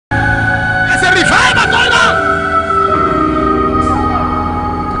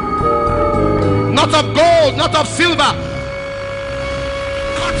gold, not of silver.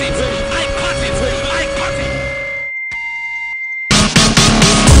 Cut it. I cut it. I cut it.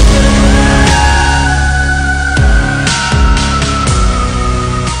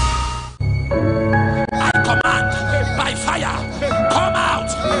 I command by fire. Come out.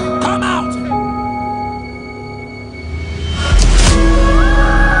 Come out.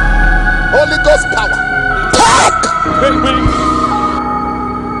 Holy Ghost power.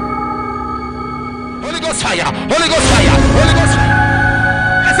 Holy Ghost fire. Holy Ghost fire. Holy Ghost fire.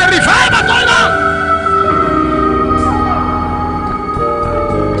 There's a revival going on.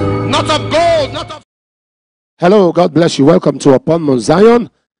 Not of gold, not of. Hello, God bless you. Welcome to Upon Mount Zion.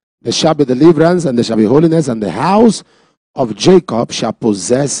 There shall be deliverance and there shall be holiness, and the house of Jacob shall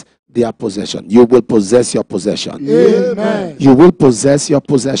possess their possession. You will possess your possession. Amen. You will possess your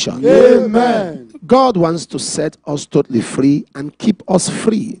possession. Amen. God wants to set us totally free and keep us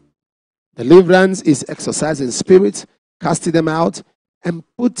free. Deliverance is exercise in spirit, casting them out, and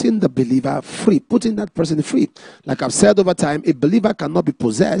putting the believer free, putting that person free. Like I've said over time, a believer cannot be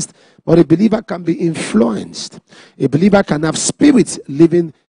possessed, but a believer can be influenced. A believer can have spirits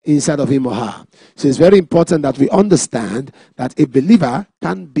living inside of him or her. So it's very important that we understand that a believer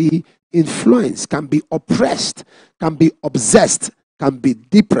can be influenced, can be oppressed, can be obsessed, can be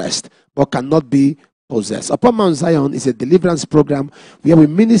depressed, but cannot be possessed. Upon Mount Zion is a deliverance program where we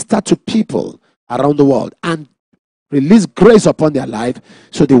minister to people around the world and release grace upon their life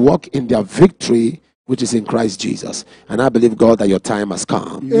so they walk in their victory, which is in Christ Jesus. And I believe, God, that your time has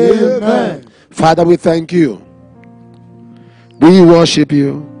come. Amen. Father, we thank you. We worship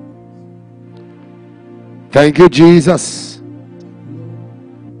you. Thank you, Jesus.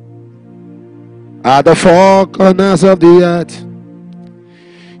 At the four corners of the earth,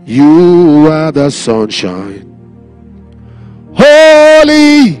 you are the sunshine.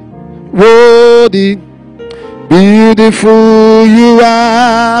 Holy, worthy, beautiful you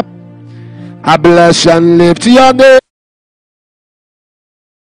are. I bless and lift your name.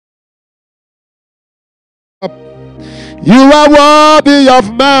 You are worthy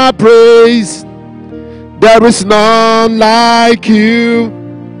of my praise. There is none like you.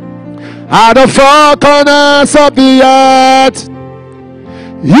 At the four corners of the earth,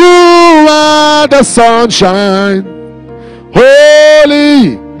 you are the sunshine.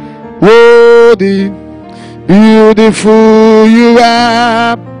 Holy, worthy, beautiful you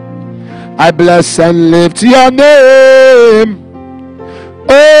are. I bless and lift your name.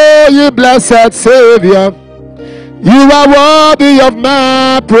 Oh, you blessed Savior, you are worthy of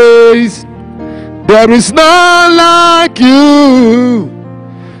my praise. There is none like you.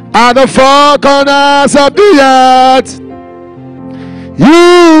 At the four corners of the earth,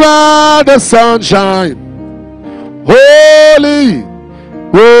 you are the sunshine. Holy,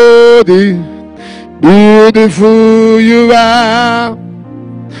 worthy, beautiful you are.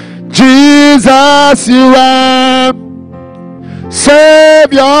 Jesus you are.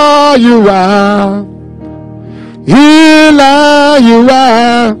 Savior you are. Healer you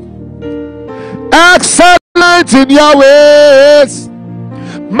are. Excellent in your ways.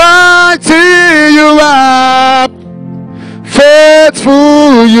 Mighty you are.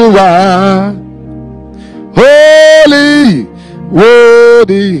 Faithful you are. Holy,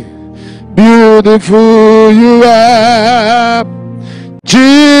 worthy, beautiful you are.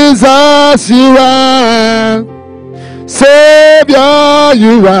 Jesus you are. Savior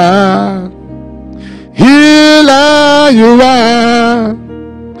you are. Healer you are.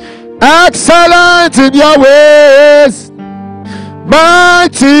 Excellent in your ways.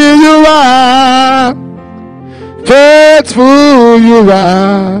 Mighty you are. Faithful you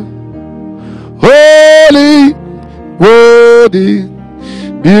are. Holy, worthy,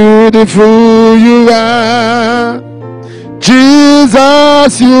 beautiful you are.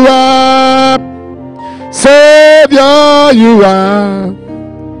 Jesus you are. Savior you are.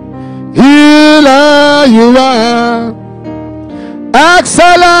 Healer you are.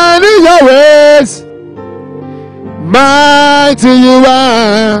 Excellent in your ways. Mighty you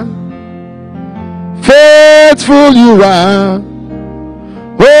are. Faithful you are.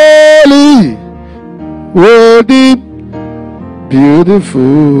 Holy, worthy,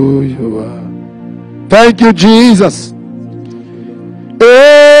 beautiful you are. Thank you, Jesus.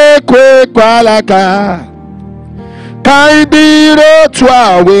 Ekwe kwalaka kaindiro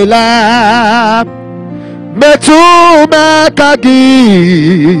twawela metuma kagi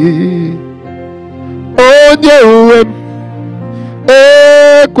onye uwem.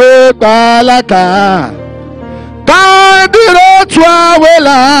 Ekwe kwalaka kaindiro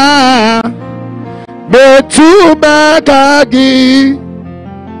twawela metuma kagi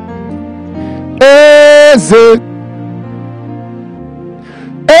Eze,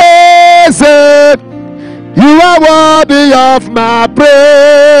 you are worthy of my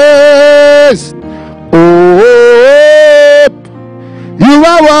praise. Oh, you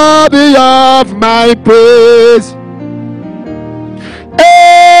are worthy of my praise.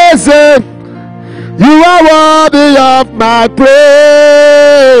 Eze, you are worthy of my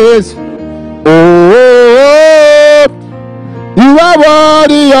praise. Oh, you are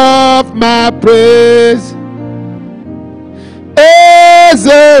worthy of my praise.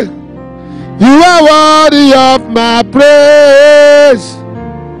 Eze, you are worthy of my praise.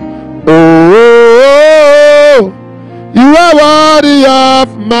 Oh, you are worthy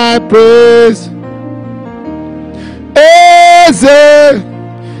of my praise. Eze,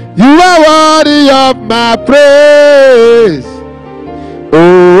 you are worthy of my praise.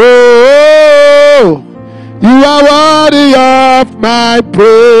 Oh, you are worthy of my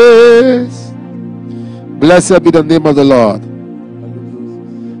praise. Blessed be the name of the Lord.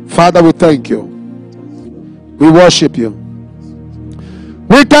 Father, we thank you. We worship you.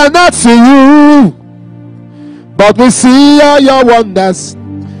 We cannot see you, but we see all your wonders.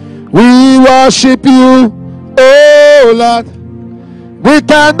 We worship you, oh Lord. We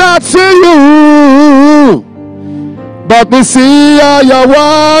cannot see you, but we see all your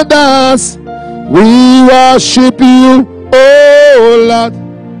wonders. We worship you, oh Lord.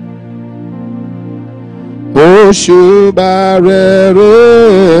 Oh Shubarero,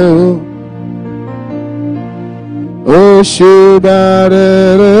 oh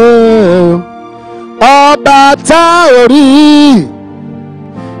Shubarero, Ọba Taori,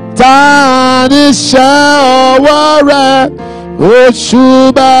 Tanisha Owore, oh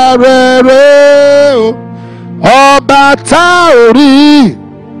Shubarero, Ọba Taori,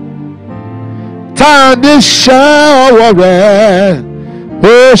 Tanisha Owore,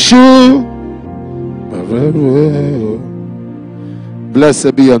 oh Shubarero.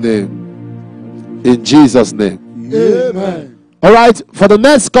 Blessed be your name. In Jesus' name. Amen. All right, for the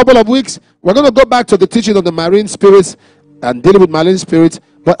next couple of weeks, we're going to go back to the teaching of the marine spirits and dealing with marine spirits.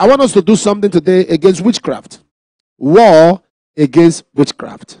 But I want us to do something today against witchcraft. War against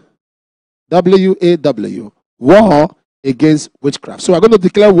witchcraft. W-A-W. War against witchcraft. So we're going to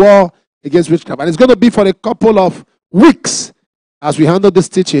declare war against witchcraft. And it's going to be for a couple of weeks as we handle this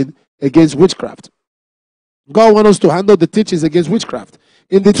teaching against witchcraft. God wants us to handle the teachings against witchcraft.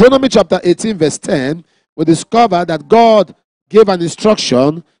 In Deuteronomy chapter 18 verse 10, we discover that God gave an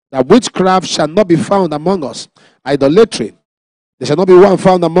instruction that witchcraft shall not be found among us. Idolatry. There shall not be one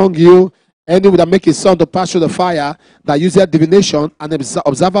found among you, any that make his son to pass through the fire, that uses divination, an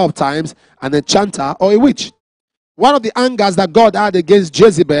observer of times, an enchanter, or a witch. One of the angers that God had against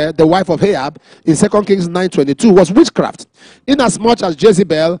Jezebel, the wife of Ahab, in 2 Kings 9:22 was witchcraft. Inasmuch as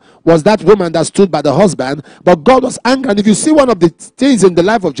Jezebel was that woman that stood by the husband, but God was angry. And if you see one of the things in the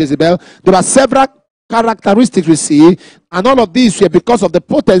life of Jezebel, there were several characteristics we see, and all of these were because of the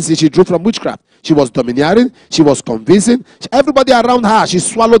potency she drew from witchcraft. She was domineering, she was convincing, everybody around her, she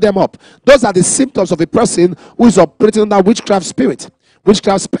swallowed them up. Those are the symptoms of a person who is operating under witchcraft spirit,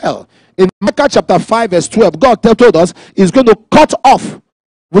 witchcraft spell. In Micah chapter 5 verse 12, God told us he's going to cut off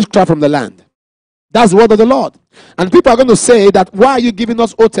witchcraft from the land. That's the word of the Lord. And people are going to say that, why are you giving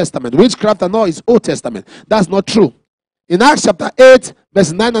us Old Testament? Witchcraft and all is Old Testament. That's not true. In Acts chapter 8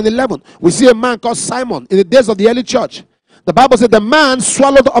 verse 9 and 11, we see a man called Simon in the days of the early church. The Bible said the man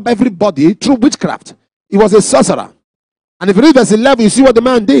swallowed up everybody through witchcraft. He was a sorcerer. And if you read verse 11, you see what the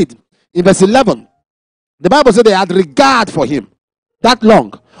man did. In verse 11, the Bible said they had regard for him that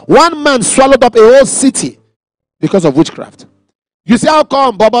long. One man swallowed up a whole city because of witchcraft. You see how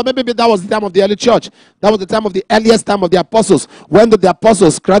come, Baba? Maybe that was the time of the early church. That was the time of the earliest time of the apostles. When the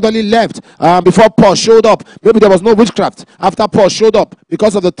apostles gradually left before Paul showed up. Maybe there was no witchcraft after Paul showed up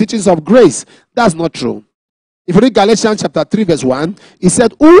because of the teachings of grace. That's not true. If you read Galatians chapter 3 verse 1, he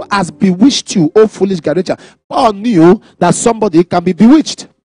said, who has bewitched you, O foolish Galatians? Paul knew that somebody can be bewitched.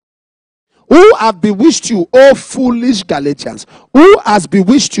 Who have bewitched you, O foolish Galatians? Who has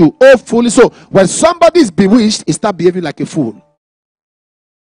bewitched you, O foolish? So when somebody is bewitched, he starts behaving like a fool.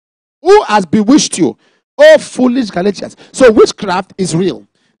 Who has bewitched you, O foolish Galatians? So witchcraft is real.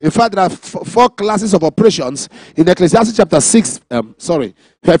 In fact, there are four classes of operations in Ecclesiastes chapter Ephesians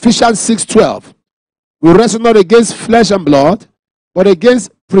 6:12. We wrestle not against flesh and blood, but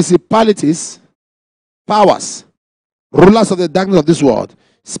against principalities, powers, rulers of the darkness of this world,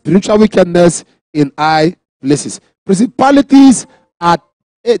 spiritual wickedness in high places. Principalities are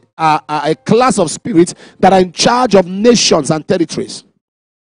a class of spirits that are in charge of nations and territories.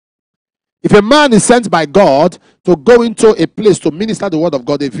 If a man is sent by God to go into a place to minister the word of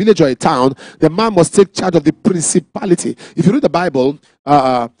God, a village or a town, the man must take charge of the principality. If you read the Bible,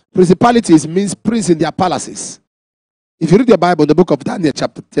 principalities means prince in their palaces. If you read the Bible in the book of Daniel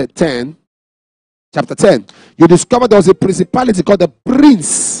chapter 10, you discover there was a principality called the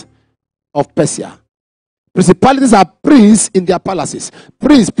prince of Persia. Principalities are prince in their palaces.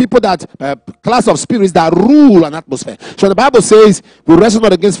 Prince, people that, class of spirits that rule an atmosphere. So the Bible says, we wrestle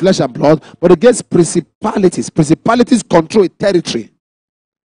not against flesh and blood, but against principalities. Principalities control a territory.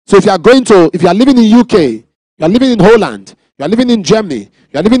 So if you are living in UK, you are living in Holland, you are living in Germany,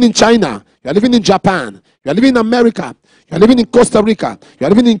 you are living in China, you are living in Japan, you are living in America, you are living in Costa Rica, you are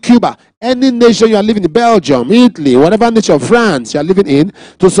living in Cuba, any nation you are living in, Belgium, Italy, whatever nation, France you are living in,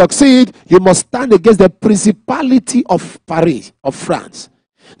 to succeed, you must stand against the principality of Paris, of France,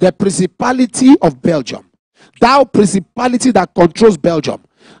 the principality of Belgium. Thou principality that controls Belgium,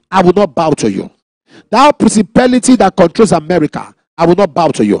 I will not bow to you. Thou principality that controls America, I will not bow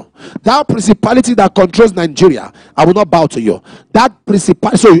to you. That principality that controls Nigeria, I will not bow to you. That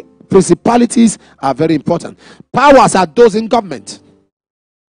principality, so principalities are very important. Powers are those in government.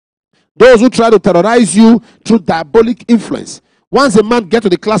 Those who try to terrorize you through diabolic influence. Once a man gets to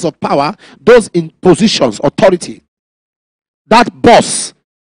the class of power, those in positions, authority, that boss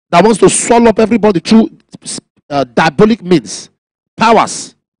that wants to swallow up everybody through diabolic means.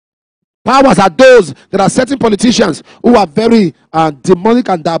 Powers are those. There are certain politicians who are very demonic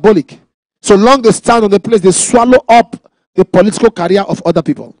and diabolic. So long they stand on the place, they swallow up the political career of other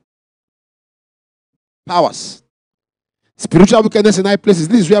people. Powers. Spiritual wickedness in high places.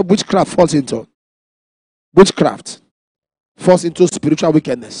 This is where witchcraft falls into. Witchcraft falls into spiritual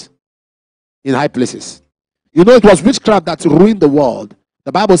wickedness in high places. You know, it was witchcraft that ruined the world.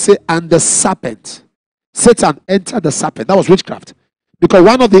 The Bible says, and the serpent. Satan entered the serpent. That was witchcraft. Because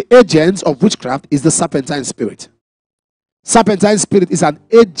one of the agents of witchcraft is the serpentine spirit. Serpentine spirit is an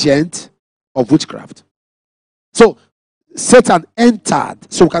agent of witchcraft. So Satan entered.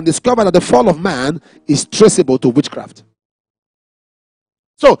 So we can discover that the fall of man is traceable to witchcraft.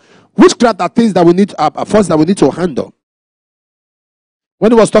 So witchcraft are things that we need, first that we need to handle.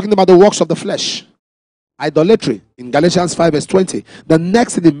 When he was talking about the works of the flesh, idolatry in Galatians 5 verse 20, the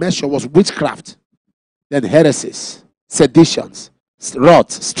next in the measure was witchcraft, then heresies, seditions,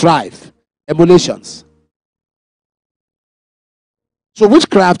 wrath, strife, emulations. So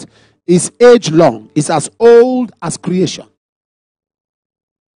witchcraft is age-long. It's as old as creation.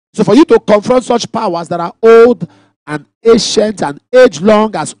 So for you to confront such powers that are old and ancient and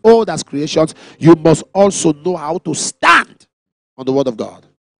age-long, as old as creations, you must also know how to stand on the word of God.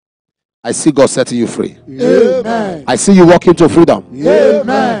 I see God setting you free. Amen. I see you walk into freedom.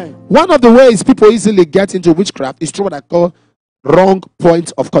 Amen. One of the ways people easily get into witchcraft is through what I call wrong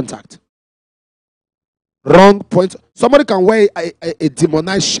point of contact. Wrong point. Somebody can wear a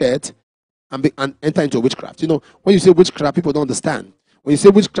demonized shirt and enter into witchcraft. You know, when you say witchcraft, people don't understand. When you say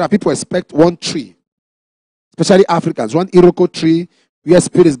witchcraft, people expect one tree, especially Africans, one Iroko tree where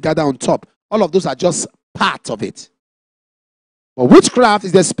spirits gather on top. All of those are just part of it. But witchcraft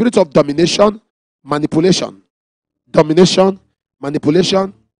is the spirit of domination, manipulation. Domination,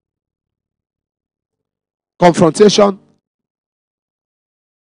 manipulation, confrontation.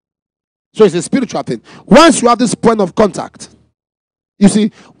 So it's a spiritual thing. Once you have this point of contact, you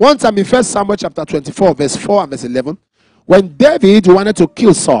see, one time in 1 Samuel chapter 24, verse 4 and verse 11, when David wanted to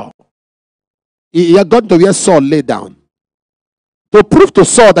kill Saul, he had gotten to where Saul lay down. To prove to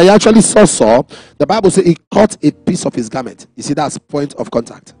Saul that he actually saw Saul, the Bible says he cut a piece of his garment. You see, that's point of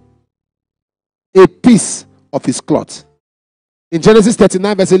contact. A piece of his cloth. In Genesis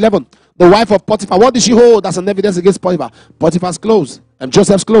 39, verse 11, the wife of Potiphar, what did she hold as an evidence against Potiphar? Potiphar's clothes and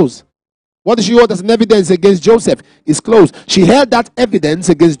Joseph's clothes. What did she hold as an evidence against Joseph? His clothes. She held that evidence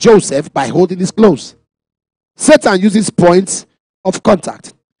against Joseph by holding his clothes. Satan uses points of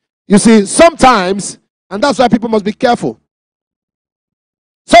contact. You see, sometimes, and that's why people must be careful.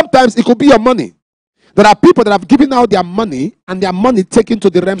 Sometimes it could be your money. There are people that have given out their money and their money taken to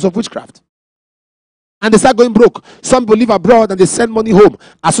the realms of witchcraft. And they start going broke. Some people live abroad and they send money home.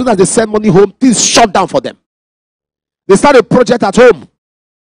 As soon as they send money home, things shut down for them. They start a project at home.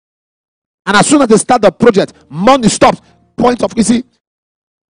 And as soon as they start the project, money stops. Point of, you see,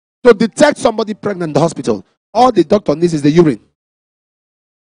 to detect somebody pregnant in the hospital, all the doctor needs is the urine.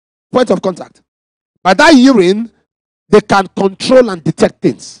 Point of contact. By that urine, they can control and detect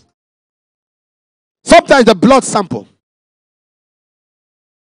things. Sometimes the blood sample.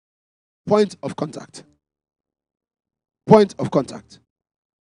 Point of contact. Point of contact.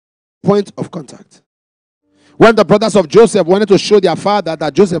 Point of contact. When the brothers of Joseph wanted to show their father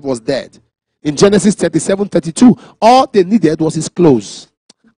that Joseph was dead, In Genesis 37:32, all they needed was his clothes.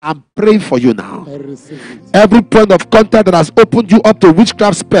 I'm praying for you now. I receive it. Every point of contact that has opened you up to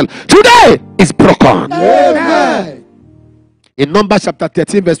witchcraft spell today is broken. Amen. In Numbers chapter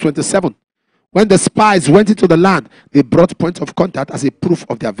 13 verse 27, when the spies went into the land, they brought point of contact as a proof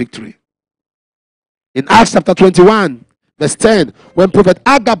of their victory. In Acts chapter 21 verse 10, when Prophet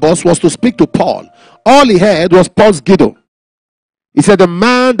Agabus was to speak to Paul, all he heard was Paul's giddle. He said, the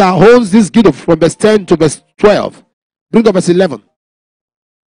man that holds this giddle, from verse 10 to verse 12, bring up verse 11.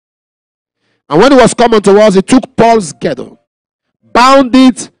 And when he was come unto us, he took Paul's girdle, bound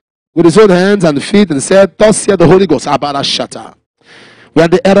it with his own hands and feet, and said, thus saith the Holy Ghost, Abarashata. We are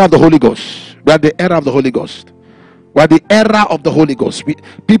the era of the Holy Ghost. We are the era of the Holy Ghost. We are the era of the Holy Ghost.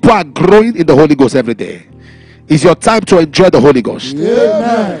 People are growing in the Holy Ghost every day. It's your time to enjoy the Holy Ghost.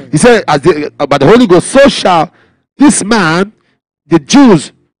 Amen. He said, by the Holy Ghost, so shall this man, the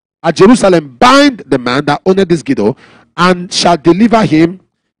Jews at Jerusalem, bind the man that owned this girdle, and shall deliver him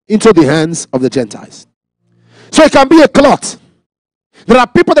into the hands of the Gentiles. So it can be a cloth. There are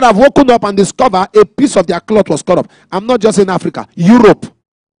people that have woken up and discover a piece of their cloth was cut off. I'm not just in Africa, Europe,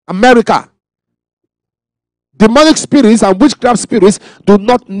 America. Demonic spirits and witchcraft spirits do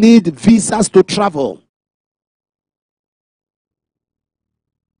not need visas to travel.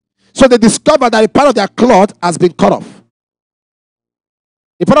 So they discover that a part of their cloth has been cut off.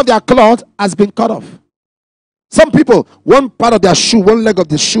 A part of their cloth has been cut off. Some people, one part of their shoe, one leg of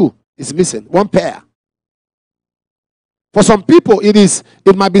the shoe is missing, one pair. For some people,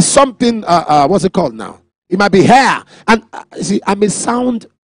 it might be something, what's it called now? It might be hair. And see, I may sound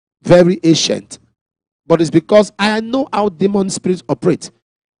very ancient, but it's because I know how demon spirits operate.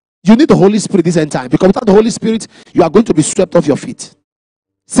 You need the Holy Spirit this end time, because without the Holy Spirit, you are going to be swept off your feet.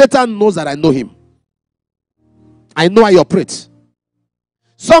 Satan knows that I know him. I know how he operates.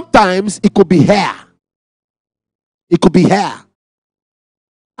 Sometimes it could be hair. It could be hair.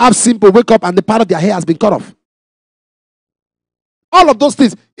 I've seen people wake up and the part of their hair has been cut off. All of those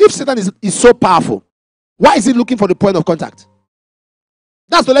things. If Satan is so powerful, why is he looking for the point of contact?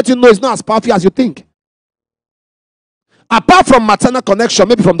 That's to let you know it's not as powerful as you think. Apart from maternal connection,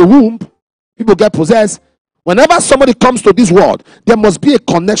 maybe from the womb, people get possessed. Whenever somebody comes to this world, there must be a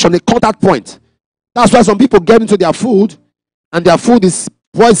connection, a contact point. That's why some people get into their food, and their food is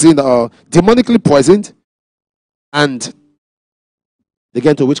poisoned or demonically poisoned, and they get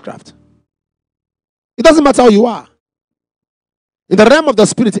into witchcraft. It doesn't matter how you are. In the realm of the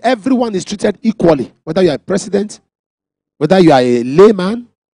spirit, everyone is treated equally. Whether you are a president, whether you are a layman,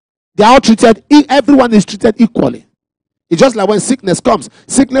 they are all treated, everyone is treated equally. It's just like when sickness comes.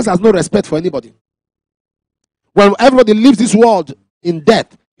 Sickness has no respect for anybody. When everybody leaves this world in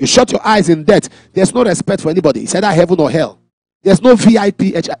death, you shut your eyes in death, there's no respect for anybody. It's either heaven or hell. There's no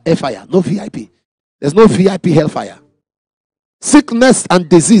VIP fire. No VIP. There's no VIP hellfire. Sickness and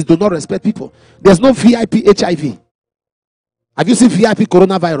disease do not respect people. There's no VIP HIV. Have you seen VIP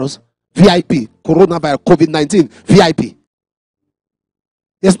coronavirus? VIP coronavirus, COVID-19, VIP.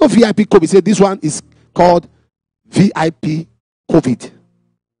 There's no VIP COVID. Say this one is called VIP COVID.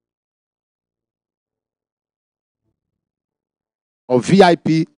 Or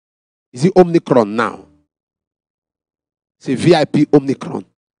VIP, is it Omicron now? Say VIP Omicron.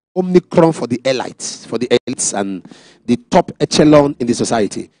 Omicron for the elites, and the top echelon in the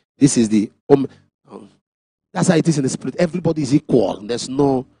society. This is the that's how it is in the spirit. Everybody is equal. That's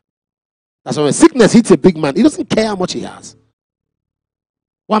why when sickness hits a big man, he doesn't care how much he has.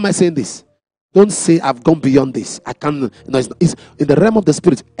 Why am I saying this? Don't say I've gone beyond this. I can't. No, it's in the realm of the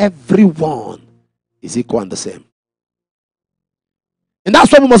spirit. Everyone is equal and the same. And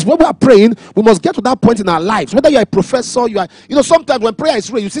that's why when we are praying, we must get to that point in our lives. Whether you're a professor, sometimes when prayer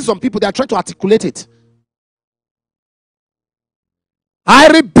is real, you see some people, they are trying to articulate it. I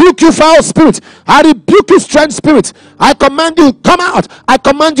rebuke you, foul spirit. I rebuke you, strange spirit. I command you, come out. I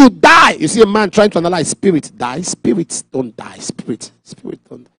command you, die. You see a man trying to analyze spirit, die. Spirits don't die. Spirit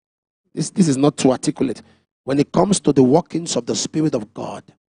don't. This is not too articulate. When it comes to the workings of the Spirit of God,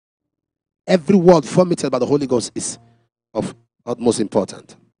 every word formatted by the Holy Ghost is of utmost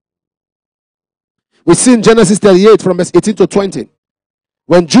important. We see in Genesis 38 from verse 18 to 20.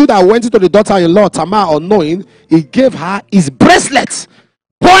 When Judah went into the daughter-in-law Tamar unknowing, he gave her his bracelets.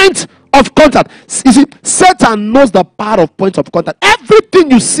 Point of contact. You see, Satan knows the power of point of contact.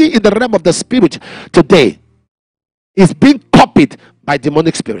 Everything you see in the realm of the spirit today is being copied by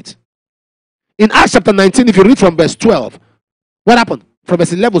demonic spirits. In Acts chapter 19, if you read from verse 12, what happened? From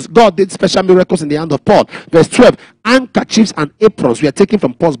verse 11, God did special miracles in the hand of Paul. Verse 12, handkerchiefs and aprons were taken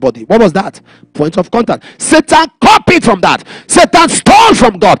from Paul's body. What was that? Point of contact. Satan copied from that. Satan stole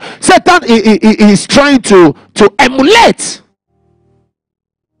from God. Satan is trying to emulate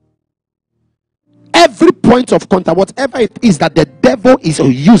every point of contact, whatever it is that the devil is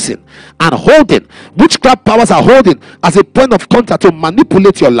using and holding, witchcraft powers are holding as a point of contact to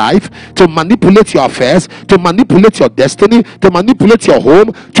manipulate your life, to manipulate your affairs, to manipulate your destiny, to manipulate your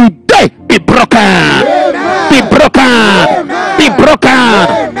home. Today, be broken. Amen. Be broken. Amen. Be broken.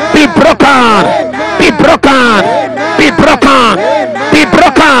 Amen. Be broken. Amen. Be broken. Amen. Be broken. Amen. Be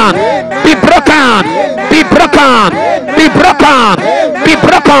broken. Amen. Be broken. Amen. Be broken. Amen. Be broken. Amen. Be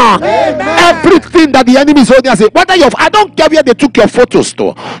broken. Amen. Everything that the enemy is holding, whether I don't care where they took your photos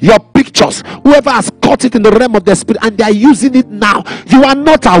to, your pictures, whoever has caught it in the realm of the spirit and they are using it now, you are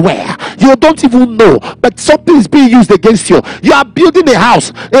not aware, you don't even know, but something is being used against you. You are building a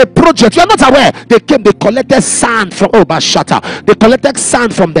house, a project, you are not aware. They collected sand from Bashata. They collected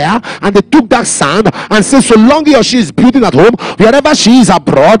sand from there and they took that sand and said, so long he or she is building at home, wherever she is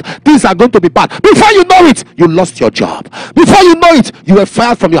abroad, things are going to be bad. Before you know it, you lost your job. Before you know it, you were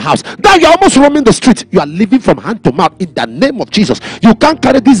fired from your house. Now you are almost roaming the street. You are living from hand to mouth in the name of Jesus. You can't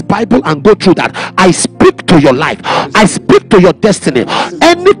carry this Bible and go through that. I speak to your life. I speak to your destiny.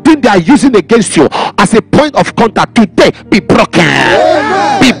 Anything they are using against you as a point of contact today, be broken.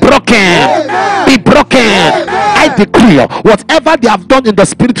 Amen. Be broken. Amen. Be broken. Amen. I decree whatever they have done in the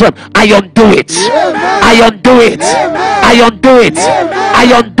spirit realm, I undo it. Amen. I undo it. Amen. I undo it. Amen.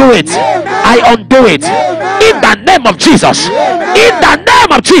 I undo it. Amen. I undo it. Amen. In the name of Jesus. Amen. In the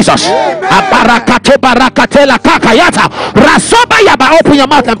name of Jesus. Abarakato barakatela kakayata. Rasoba yaba, open your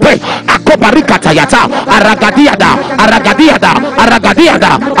mouth and pray. Akobarikata yata. Aragadiada. Aragadiada.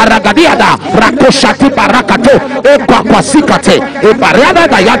 Aragadiada. Aragadiada. Rakoshati barakato. Ekwasikate. Ebarada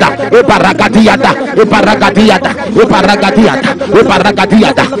dayada. Ebaragadiada. Ebaragadiada. Ebaragadiada.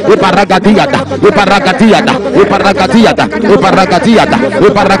 Ebaragadiada. Ebaragadiada. Ebaragadiada. Ebaragadiada. Ebaragadiada. Ebaragadiata.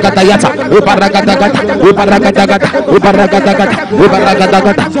 Ebaragadiada. Ebaragadiada. Ebaragadiada.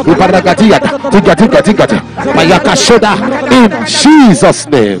 In Jesus'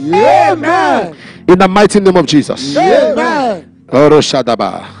 name. Amen. In the mighty name of Jesus. Amen.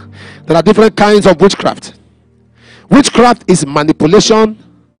 There are different kinds of witchcraft. Witchcraft is manipulation.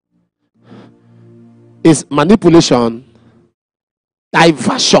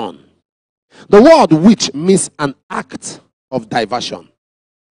 Diversion. The word witch means an act of diversion.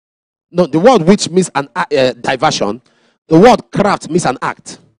 No, the word witch means an diversion. The word craft means an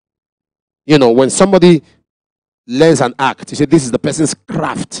act. You know, when somebody learns an act, you say this is the person's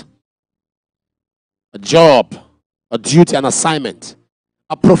craft. A job, a duty, an assignment,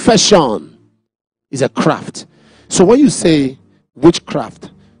 a profession is a craft. So when you say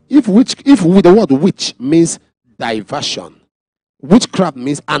witchcraft, if the word witch means diversion, witchcraft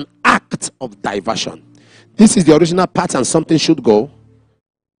means an act of diversion. This is the original pattern. Something should go,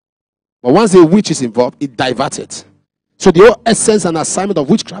 but once a witch is involved, it diverts it. So the whole essence and assignment of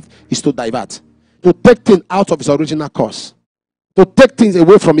witchcraft is to divert, to take things out of its original course, to take things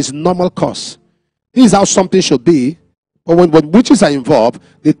away from its normal course. This is how something should be. But when witches are involved,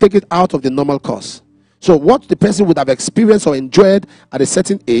 they take it out of the normal course. So what the person would have experienced or enjoyed at a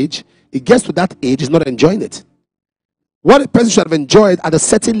certain age, it gets to that age, is not enjoying it. What a person should have enjoyed at a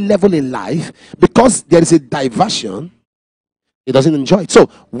certain level in life, because there is a diversion, it doesn't enjoy it. So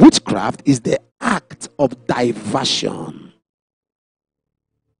witchcraft is the act of diversion.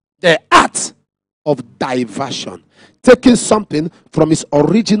 The act of diversion. Taking something from its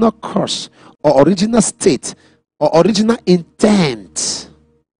original course or original state or original intent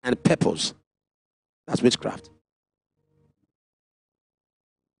and purpose. That's witchcraft.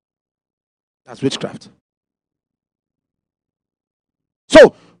 That's witchcraft.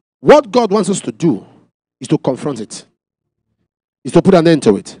 So what God wants us to do is to confront it. Is to put an end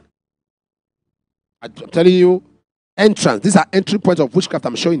to it. I'm telling you, entrance. These are entry points of witchcraft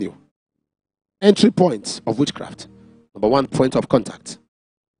I'm showing you. Entry points of witchcraft. Number one, point of contact.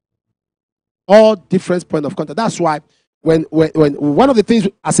 All different point of contact. That's why when one of the things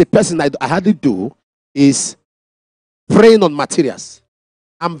as a person I hardly do is praying on materials.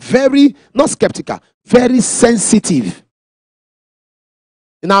 I'm very, not skeptical, very sensitive.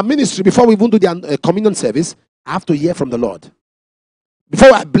 In our ministry, before we even do the communion service, I have to hear from the Lord.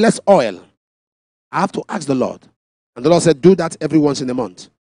 Before I bless oil, I have to ask the Lord. And the Lord said, do that every once in a month.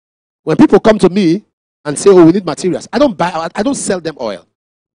 When people come to me and say, oh, we need materials, I don't sell them oil.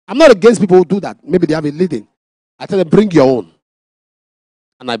 I'm not against people who do that. Maybe they have a leading. I tell them, bring your own.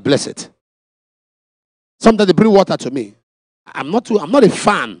 And I bless it. Sometimes they bring water to me. I'm not a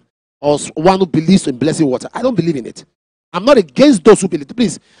fan or one who believes in blessing water. I don't believe in it. I'm not against those who believe.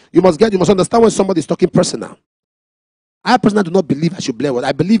 Please, you must understand when somebody is talking personal. I personally do not believe I should bless water.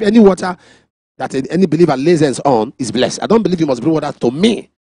 I believe any water that any believer lays hands on is blessed. I don't believe you must bring water to me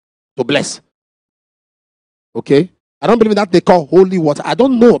to bless. Okay? I don't believe in that they call holy water. I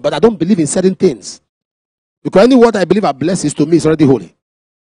don't know, but I don't believe in certain things. Because any water I believe are blessed is to me is already holy.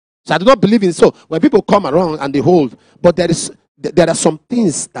 So I do not believe in. So when people come around and they hold, but there are some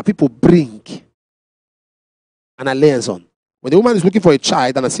things that people bring and I lay hands on. When the woman is looking for a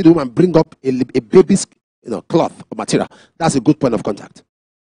child and I see the woman bring up a baby's cloth or material, that's a good point of contact.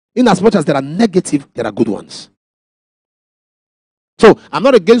 In as much as there are negative, there are good ones. So I'm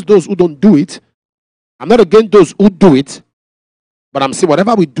not against those who don't do it. I'm not against those who do it. But I'm saying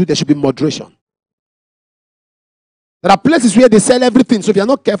whatever we do, there should be moderation. There are places where they sell everything. So if you're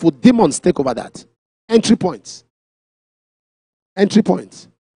not careful, demons take over that. Entry points. Entry points.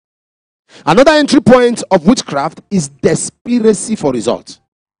 Another entry point of witchcraft is desperacy for results.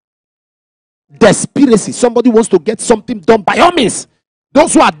 Desperacy. Somebody wants to get something done by all means.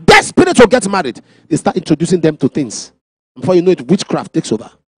 Those who are desperate to get married, they start introducing them to things. Before you know it, witchcraft takes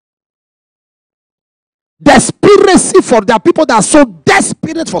over. Desperacy for there are people that are so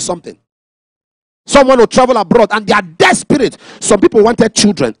desperate for something. Someone will travel abroad and they are desperate. Some people wanted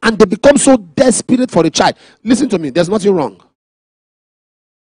children and they become so desperate for a child. Listen to me, there's nothing wrong.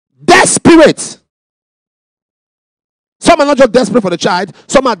 Desperate. Some are not just desperate for the child,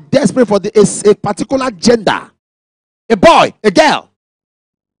 some are desperate for a particular gender. A boy, a girl.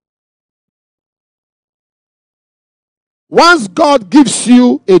 Once God gives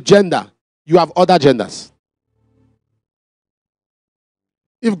you a gender, you have other genders.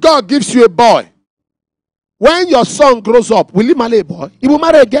 If God gives you a boy, when your son grows up, will he marry a boy? He will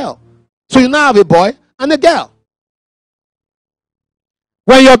marry a girl. So you now have a boy and a girl.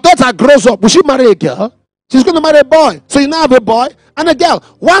 When your daughter grows up, will she marry a girl? She's going to marry a boy. So you now have a boy and a girl.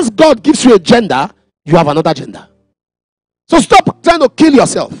 Once God gives you a gender, you have another gender. So stop trying to kill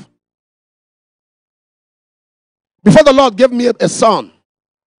yourself. Before the Lord gave me a son,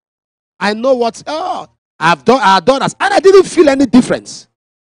 I know what I've done our daughters, and I didn't feel any difference.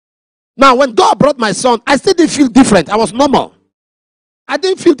 Now, when God brought my son, I still didn't feel different. I was normal. I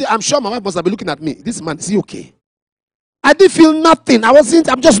didn't feel. I'm sure my wife must have been looking at me. This man, is he okay? I didn't feel nothing.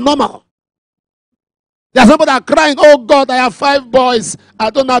 I'm just normal. There's somebody that are crying, oh God, I have 5 boys. I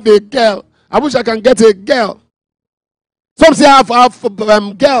don't have a girl. I wish I can get a girl. Some say I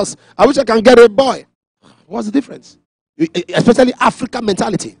have girls. I wish I can get a boy. What's the difference? Especially African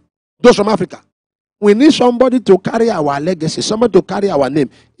mentality. Those from Africa. We need somebody to carry our legacy, somebody to carry our name.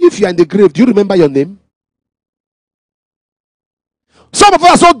 If you are in the grave, do you remember your name? Some of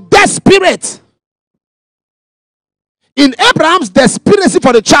us are so desperate. In Abraham's desperation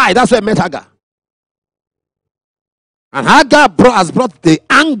for the child, that's where I met Hagar. And Hagar has brought the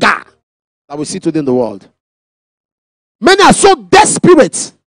anger that we see today in the world. Many are so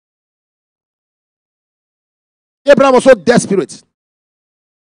desperate. Abraham was so desperate.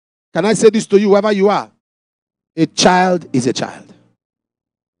 Can I say this to you, whoever you are? A child is a child.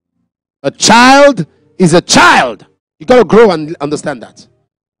 A child is a child. You got to grow and understand that.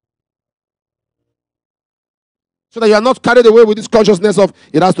 So that you are not carried away with this consciousness of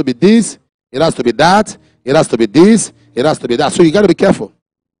it has to be this, it has to be that, it has to be this, it has to be that. So you got to be careful.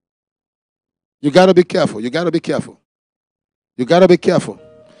 You got to be careful. You got to be careful. You got to be careful.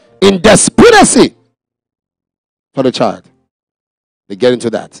 In desperacy for the child. They get into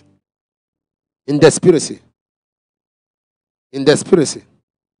that. In desperacy. In desperacy.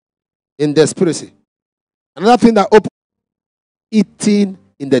 In desperacy. Another thing that opens, eating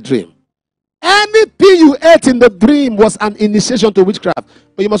in the dream. Anything you ate in the dream was an initiation to witchcraft.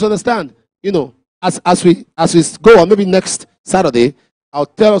 But you must understand, as we go on, maybe next Saturday, I'll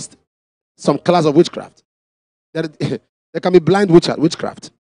tell us some class of witchcraft. There can be blind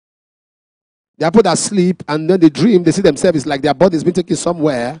witchcraft. There are people that sleep and then they dream, they see themselves, it's like their body is being taken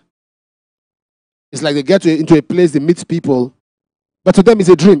somewhere. It's like they get into a place, they meet people. But to them it's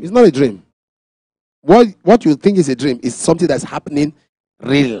a dream. It's not a dream. What you think is a dream is something that's happening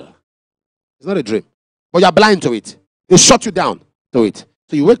real. It's not a dream. But you're blind to it. They shut you down to it.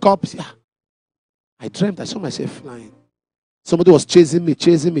 So you wake up, I dreamt, I saw myself flying. Somebody was chasing me.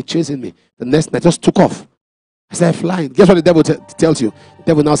 The next night, I just took off. I started flying. Guess what the devil tells you? The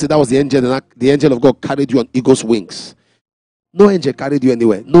devil now said that was the angel, and the angel of God carried you on eagle's wings. No angel carried you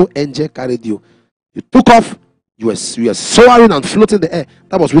anywhere. No angel carried you. You took off. You were soaring and floating in the air.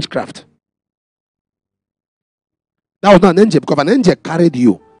 That was witchcraft. That was not an angel, because an angel carried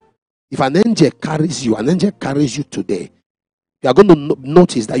you. If an angel carries you, an angel carries you today, You are going to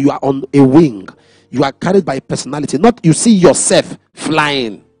notice that you are on a wing. You are carried by a personality. Not you see yourself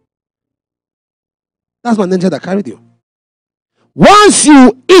flying. That's an angel that carried you. Once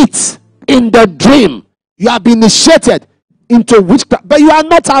you eat in the dream, you have been initiated into witchcraft, but you are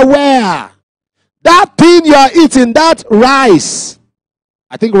not aware. That thing you are eating, that rice.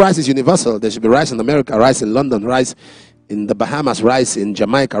 I think rice is universal. There should be rice in America, rice in London, rice in the Bahamas, rice in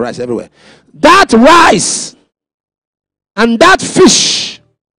Jamaica, rice everywhere. That rice and that fish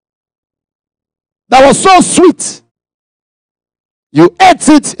that was so sweet, you ate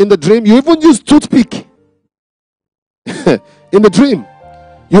it in the dream. You even used toothpick in the dream.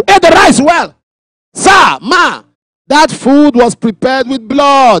 You ate the rice well. Sir, ma, that food was prepared with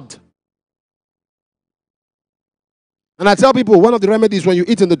blood. And I tell people, one of the remedies when you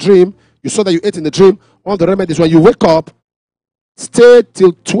eat in the dream, you saw that you ate in the dream, one of the remedies when you wake up, stay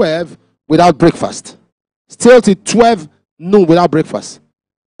till 12 without breakfast. Stay till 12 noon without breakfast.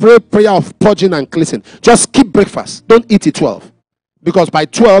 Pray prayer of purging and cleansing. Just skip breakfast. Don't eat at 12. Because by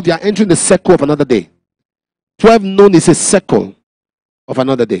 12, you are entering the circle of another day. 12 noon is a circle of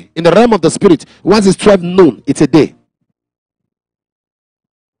another day. In the realm of the spirit, once it's 12 noon, it's a day.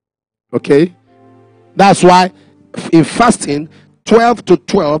 Okay? That's why in fasting, 12 to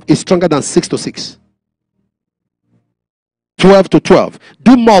 12 is stronger than 6 to 6. 12 to 12.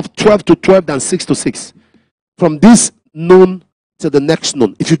 Do more of 12 to 12 than 6 to 6. From this noon to the next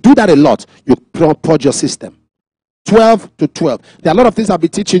noon. If you do that a lot, you purge your system. 12 to 12. There are a lot of things I'll be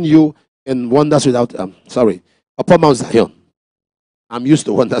teaching you in Wonders Without, upon Mount Zion. I'm used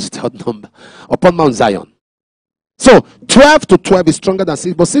to Wonders Without Number. Upon Mount Zion. So, 12 to 12 is stronger than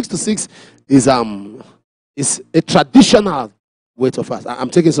 6. But 6 to 6 is a traditional way to fast. I'm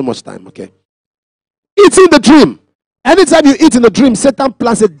taking so much time, okay? Eating the dream. Anytime you eat in the dream, Satan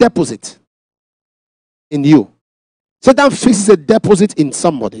plants a deposit in you. Satan fixes a deposit in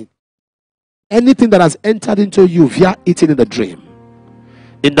somebody. Anything that has entered into you via eating in the dream.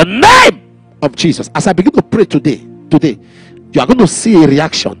 In the name of Jesus. As I begin to pray today, you are going to see a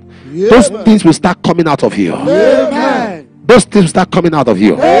reaction. Yeah. Those things will start coming out of you. Amen. Those things will start coming out of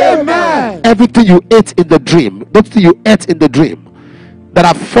you. Amen. Everything you ate in the dream, those things you ate in the dream that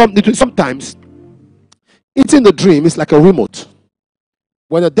have formed into, sometimes eating the dream is like a remote.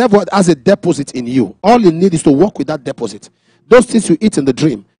 When the devil has a deposit in you, all you need is to work with that deposit. Those things you eat in the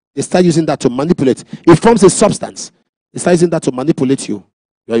dream, they start using that to manipulate. It forms a substance. They start using that to manipulate you.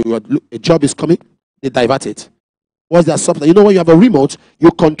 A job is coming, they divert it. What's that substance? You know, when you have a remote,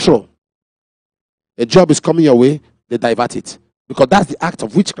 you control. A job is coming your way, they divert it. Because that's the act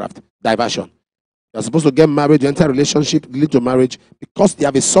of witchcraft, diversion. You're supposed to get married, you enter a relationship, lead to marriage. Because they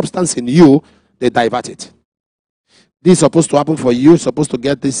have a substance in you, they divert it. This is supposed to happen for you. You're supposed to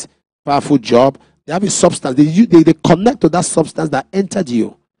get this powerful job. They have a substance. They connect to that substance that entered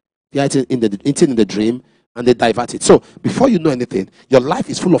you. They are in the dream, and they divert it. So before you know anything, your life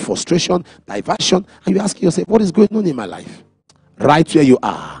is full of frustration, diversion, and you're asking yourself, what is going on in my life? Right where you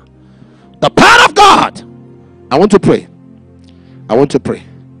are. The power of God. I want to pray. I want to pray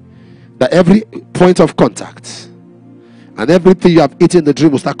that every point of contact and everything you have eaten in the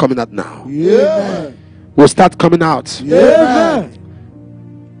dream will start coming out now. Yeah. Will start coming out. Amen.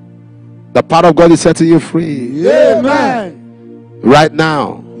 The power of God is setting you free. Amen. Right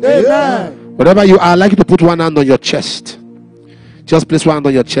now. Amen. Whatever you are, I'd like you to put one hand on your chest. Just place one hand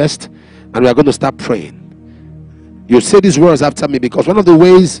on your chest, and we are going to start praying. You say these words after me, because one of the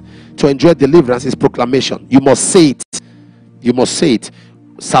ways to enjoy deliverance is proclamation. You must say it. You must say it.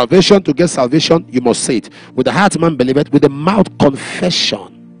 Salvation, to get salvation, you must say it. With the heart man believeth, with the mouth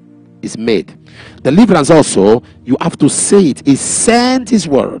confession is made. Deliverance also, you have to say it. He sent his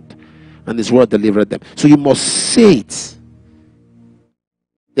word, and his word delivered them. So you must say it.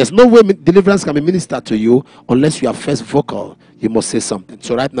 There's no way deliverance can be ministered to you unless you are first vocal. You must say something.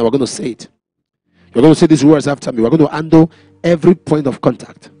 So right now we're going to say it. You're going to say these words after me. We're going to handle every point of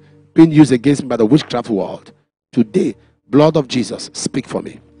contact being used against me by the witchcraft world. Today, blood of Jesus, speak for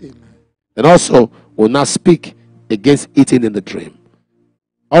me. Amen. And also, we'll now speak against eating in the dream.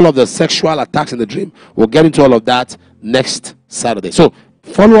 All of the sexual attacks in the dream, we'll get into all of that next Saturday. So,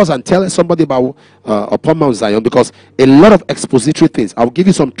 follow us and tell somebody about upon Mount Zion, because a lot of expository things. I'll give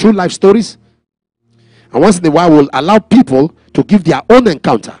you some true life stories. And once in a while, we'll allow people to give their own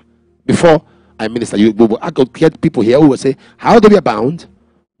encounter before I minister. We will get people here who will say how they were bound,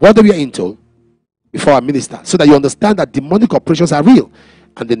 what they were into, before I minister, so that you understand that demonic operations are real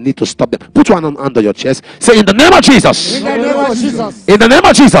and they need to stop them. Put one hand under your chest. Say, in the name of Jesus. In the name of Jesus. In the name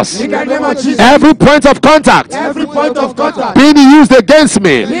of Jesus. In the name of Jesus. Every point of contact. Every point of contact Being used against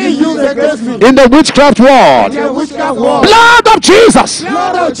me. being used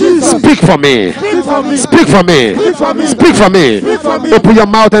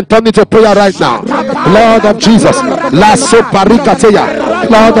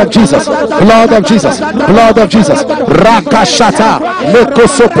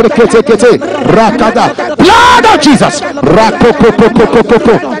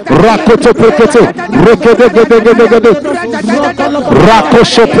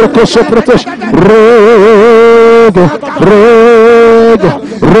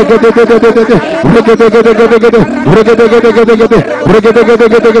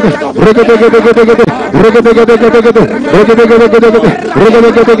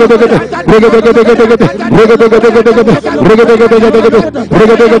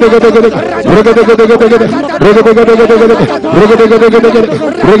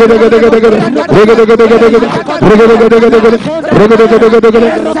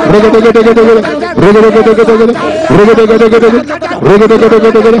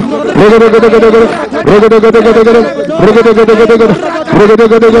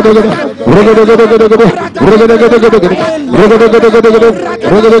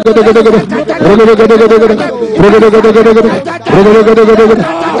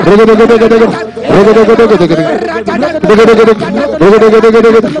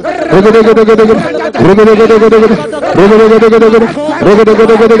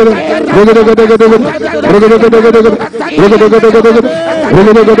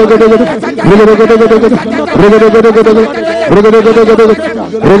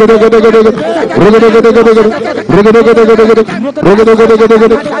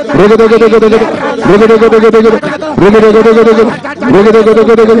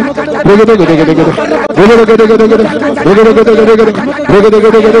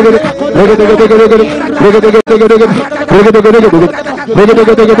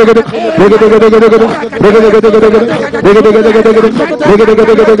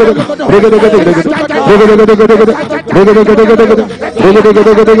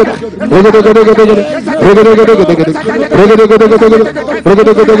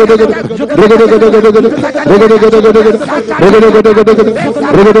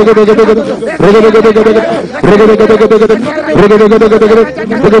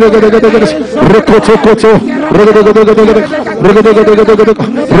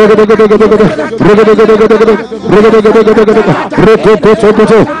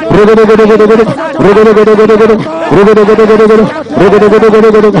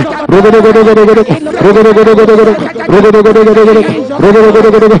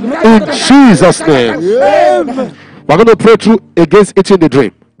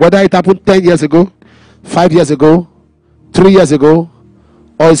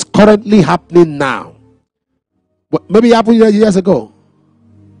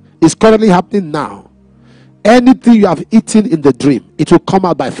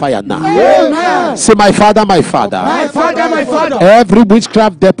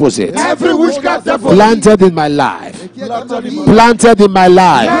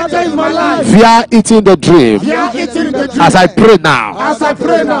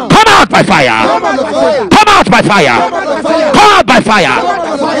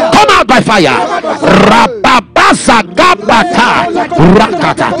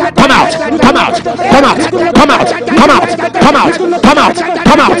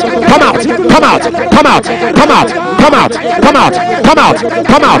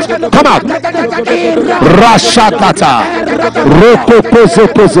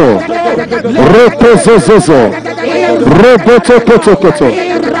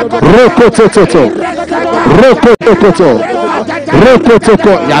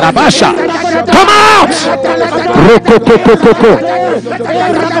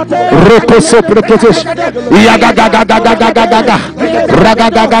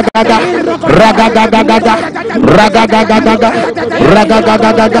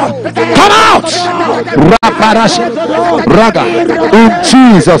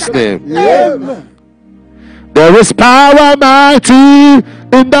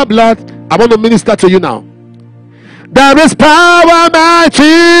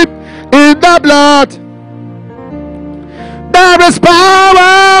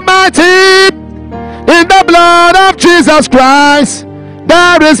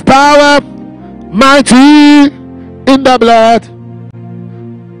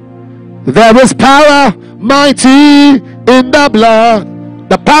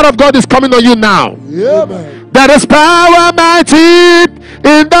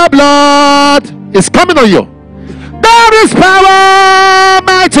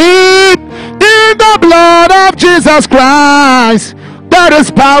There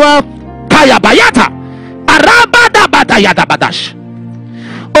is power. Kaya bayata. Arabada badayada badash.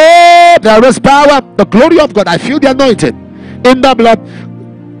 Oh, there is power. The glory of God. I feel the anointing in the blood.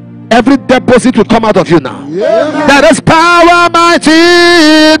 Every deposit will come out of you now. Amen. There is power mighty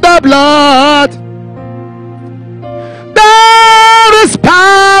in the blood. There is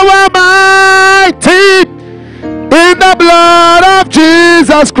power mighty in the blood of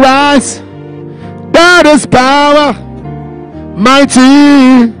Jesus Christ. There is power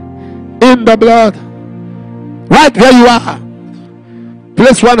mighty in the blood. Right where you are,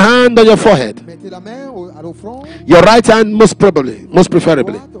 place one hand on your forehead. Your right hand, most preferably.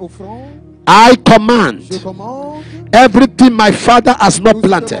 I command everything my father has not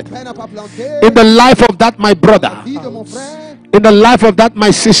planted in the life of that my brother, in the life of that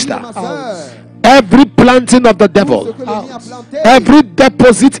my sister. Every planting of the devil, every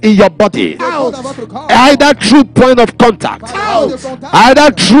deposit in your body, either through point of contact,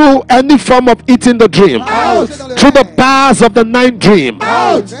 either through any form of eating the dream, through the powers of the ninth dream,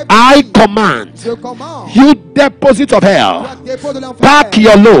 I command you, deposit of hell, pack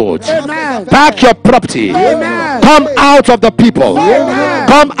your load, pack your property, come out of the people,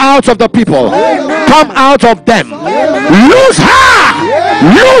 come out of the people, come out of them, lose her,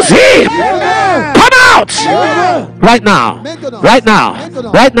 lose him. Come out right now, right now,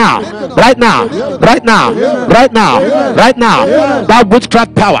 right now, right now, right now, right now, right now. That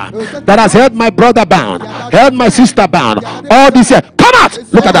witchcraft power that has held my brother bound, held my sister bound all this year, come out.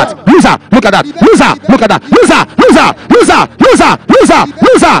 Look at that, loser, look at that, loser, look at that, loser, loser, loser, loser, loser,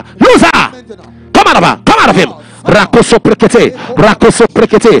 loser, loser. Come out of her, come out of him. Rakoso prekete, rakoso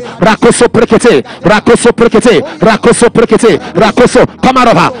prekete, rakoso prekete, rakoso prekete, rakoso prekete, rakoso. Come out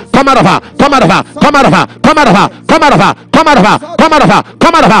of her, come out of her, come out of her, come out of her, come out of her, come out of her, come out of her, come out of her,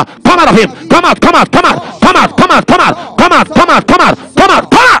 come out of her, come out of him, come out, come out, come out, come out, come out, come out, come out, come out, come out, come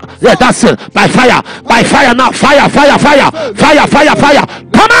out, come out. Yeah, that's it. By fire now, fire, fire, fire, fire, fire, fire.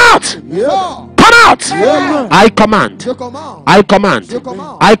 Come out. Come out! I command. I command.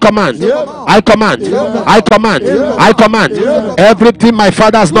 I command. I command. I command. I command. Everything my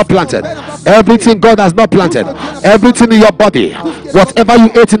father has not planted, everything God has not planted, everything in your body, whatever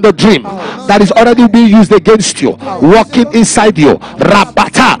you ate in the dream that is already being used against you, walking inside you.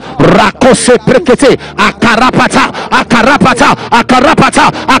 Rapata, rakose prekete, akarapata, akarapata,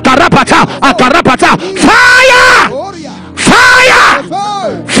 akarapata, akarapata, akarapata. Fire! Fire!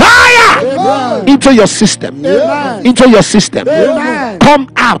 Fire! Into your system. Into your system. Come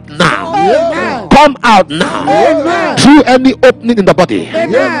out now. Come out now. Through any opening in the body.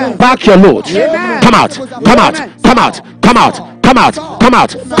 Back your load. Come out. Come out. Come out. Come out. Come out, come out,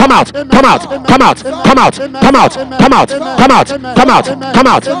 come out, come out, come out, come out, come out, come out, come out, come out, come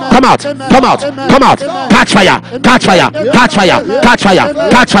out, come out, come out, come out, catch fire, catch fire, catch fire, catch fire,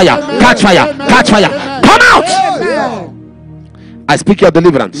 catch fire, catch fire, catch fire, come out. I speak your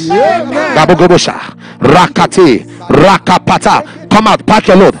deliverance. Gabogobosha, Rakate, Rakapata. Come out, pack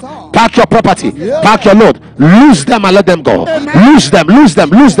your load, pack your property, pack your load, lose them and let them go. Lose them, lose them,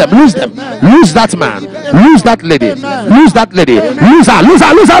 lose them, lose them. Lose that man, lose that lady, lose that lady, lose her, lose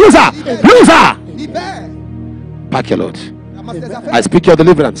her, lose her, lose her, lose her. Pack your load. I speak your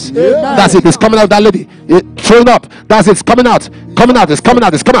deliverance. That's it, it's coming out, that lady. Thrown up. That's it, it's coming out. Coming out, it's coming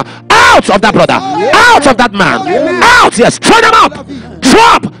out, it's coming out. Out of that brother, out of that man, out, yes, throw them up,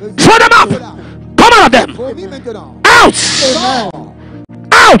 throw them up. Come out of them. Out.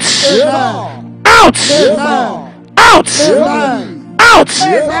 Out. Out. Out.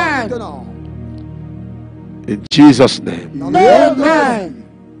 In Jesus' name. Amen.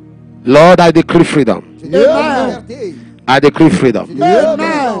 Lord, I decree freedom. Amen. I decree freedom.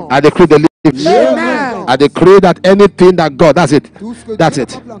 Amen. I decree deliverance. Amen. I decree that anything that God, that's it. That's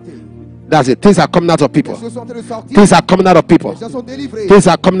it. That's it. Things are coming out of people. Things are coming out of people. Things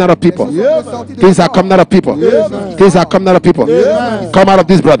are coming out of people. Things are coming out of people. Things are coming out of people. Come out of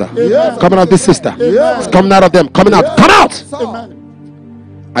this brother. Come out of this sister. It's coming out of them. Coming out. Come out.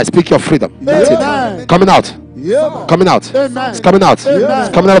 I speak your freedom. That's it. Coming out. Coming out. It's coming out. It's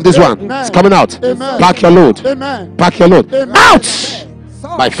coming out of this one. It's coming out. Pack your load. Pack your load. Out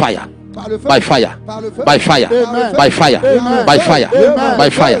by fire. By fire, by fire, by fire, by fire, by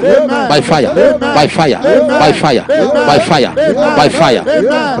fire, by fire, by fire, by fire, by fire, by fire.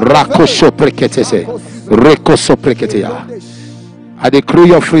 Rakoso preketese, rekoso preketea. I decree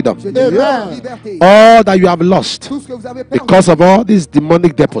your freedom. All that you have lost because of all these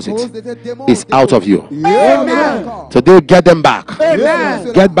demonic deposits is out of you. Today, get them back.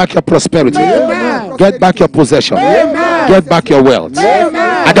 Get back your prosperity. Get back your possession. Get back your wealth.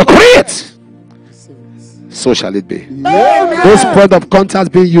 I decree it. So shall it be. Amen. Those point of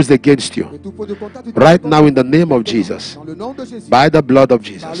contact being used against you Et tout point de contact utilisé right now in the name of Jesus, dans le nom de Jésus, by the blood of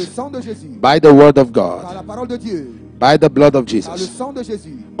par le Jesus, sang de Jésus, by the word of par God, la parole de Dieu, by the blood of par le Jesus, sang de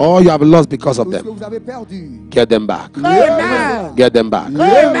Jésus, all you have lost because of tout ce que them, vous avez perdu, get them back. Amen. Get them back.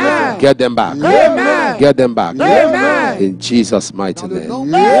 Amen. Get them back. Amen. Get them back. Amen. In Jesus' mighty Dans le nom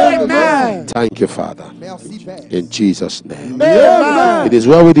name. de Jésus. Amen. Thank you, Father. Merci Père. In Jesus' name. Amen. It is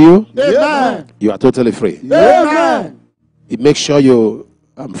well with you. Amen. You are totally free. Amen. Make sure you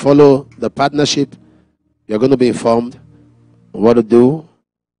follow the partnership. You're going to be informed on what to do.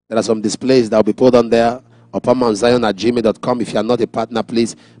 There are some displays that will be put on there. Upon Mount Zion at gmail.com. If you are not a partner,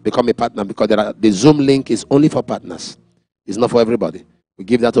 please become a partner, because the Zoom link is only for partners. It's not for everybody. We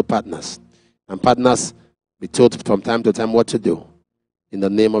give that to partners. And partners be told from time to time what to do. In the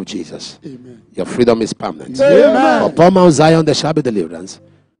name of Jesus. Amen. Your freedom is permanent. Amen. Upon Mount Zion there shall be deliverance.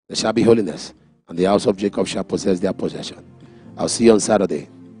 There shall be holiness. And the house of Jacob shall possess their possession. I'll see you on Saturday.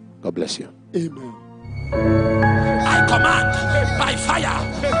 God bless you. Amen. I command by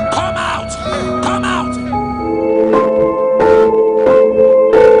fire, come out, come out.